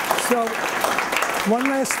drawings. So, one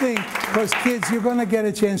last thing, because kids, you're going to get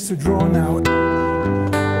a chance to draw now.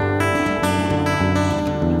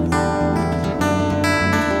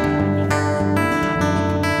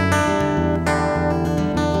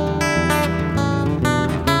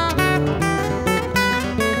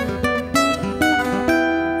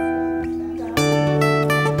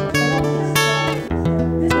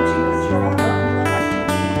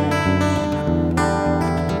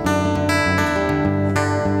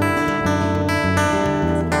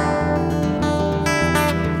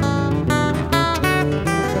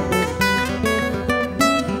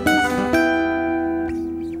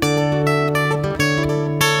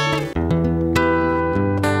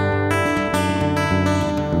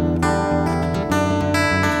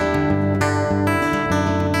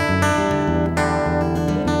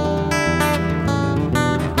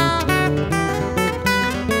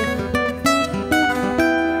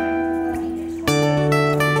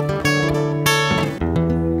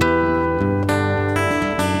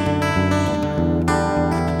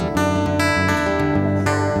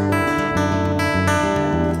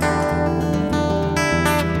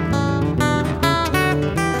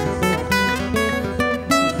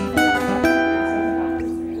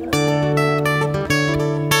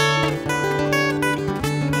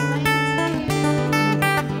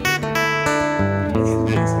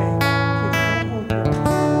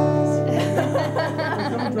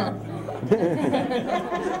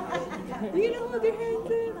 You can hold your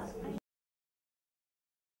hands up.